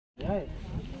Welcome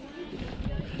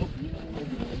to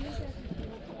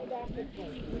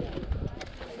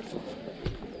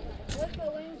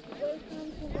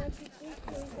Machu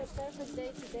Picchu. It's a perfect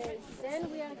day today. Then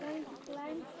we are going to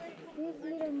climb this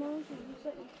little mountain. You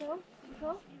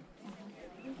saw?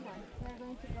 This one. We are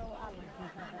going to go up.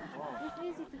 It's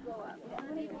easy to go up.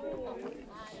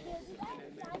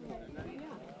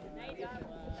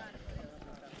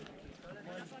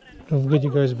 Don't forget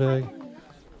you guys' bag.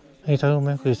 Hey, tell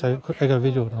me, because I got a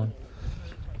video on.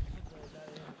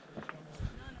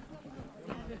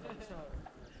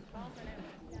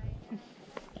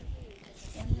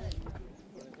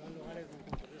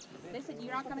 Listen,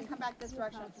 you're not going to come back this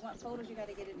direction. If you want photos, you got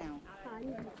to get it now.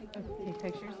 Take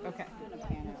pictures? Okay.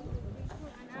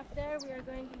 And after we are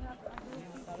going to have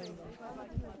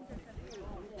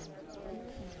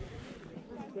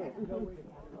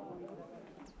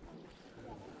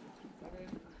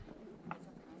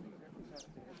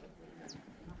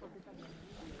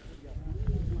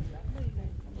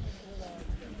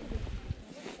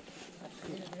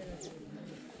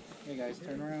Hey guys,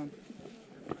 turn around.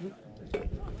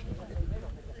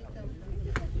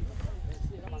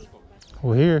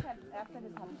 We're here.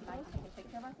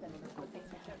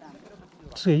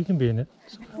 See, you can be in it.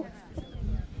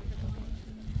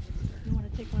 You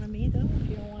want to take one of me, though? If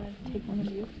you don't want to take one of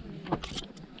you.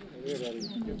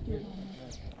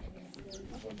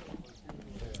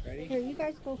 Ready? Here, you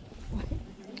guys go. 1,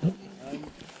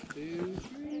 2,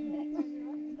 3.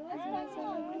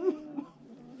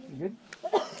 You good?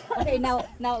 Okay, now,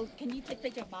 can you take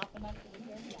picture of Mom and us over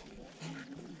here?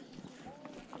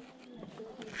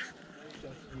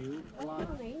 Just you,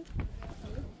 Alana.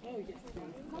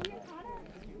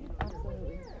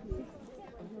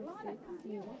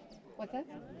 What's that?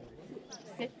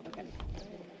 Sit. Okay.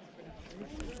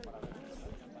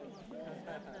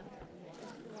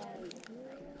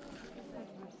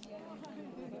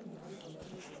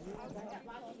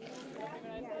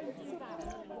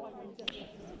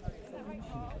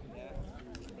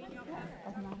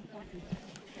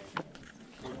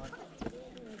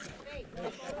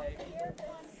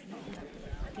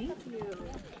 Thank you.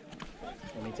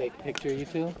 Let me take a picture of you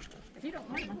two. If you don't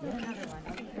mind, I'll do another one.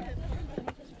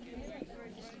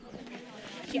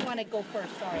 She want to go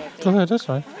first. Sorry. I think. Go ahead, that's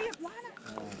fine.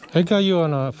 I got you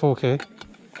on 4K.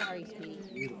 Sorry,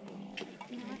 sweetie.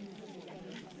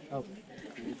 Oh.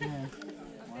 Yeah.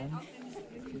 1,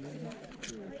 2,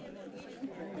 3.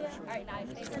 All right, nice.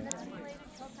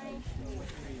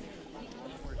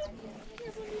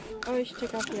 Oh, you should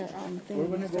take off your thing. We're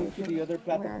going to go to the other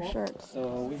Wear our platform. shirts. So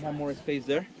we have more space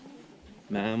there.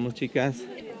 Vamos, chicas.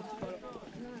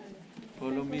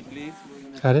 Follow me, please.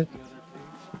 Got it?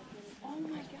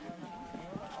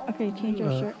 Okay, change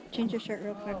your shirt. Change your shirt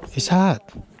real quick. It's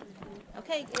hot.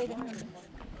 Okay.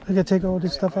 We gotta take all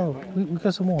this stuff out. We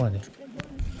got some more on it.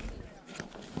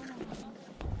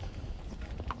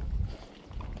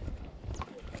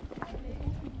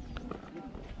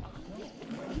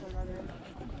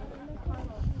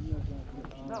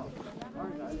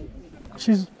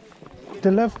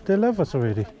 They left us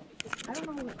already.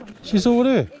 She's over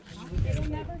there.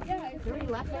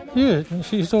 Yeah,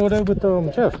 she's over there with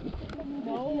Jeff.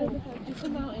 No, just a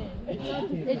mountain.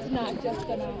 It's not just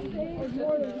a mountain.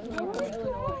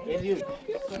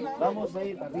 Vamos a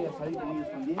ir arriba a salir con ellos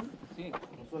también. Sí.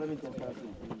 No solamente hasta aquí.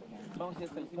 Vamos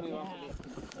hasta encima y vamos.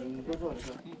 En 2 horas.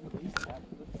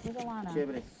 Where's Alana?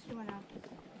 Chévere.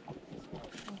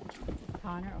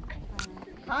 Connor. Okay.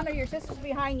 Connor, your sister's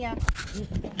behind you.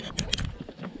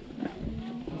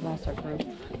 Lost our group.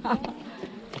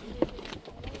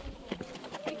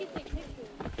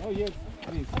 Oh yes,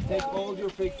 please take all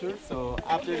your pictures. So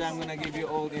after that, I'm gonna give you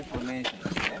all the information.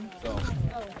 Okay? So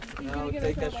now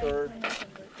take a short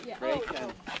break.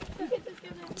 And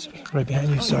It's right behind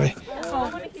you, sorry. I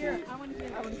want to hear.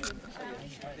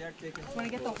 they are taking.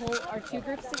 Want to get our 2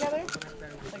 groups together?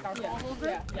 Like our whole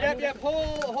group? Yep.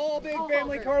 Whole big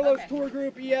family. Carlos tour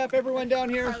group. EF. Everyone down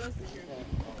here.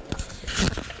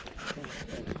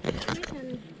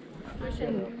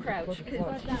 Crouch.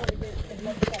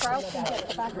 Crouch and get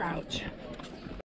the back. Crouch.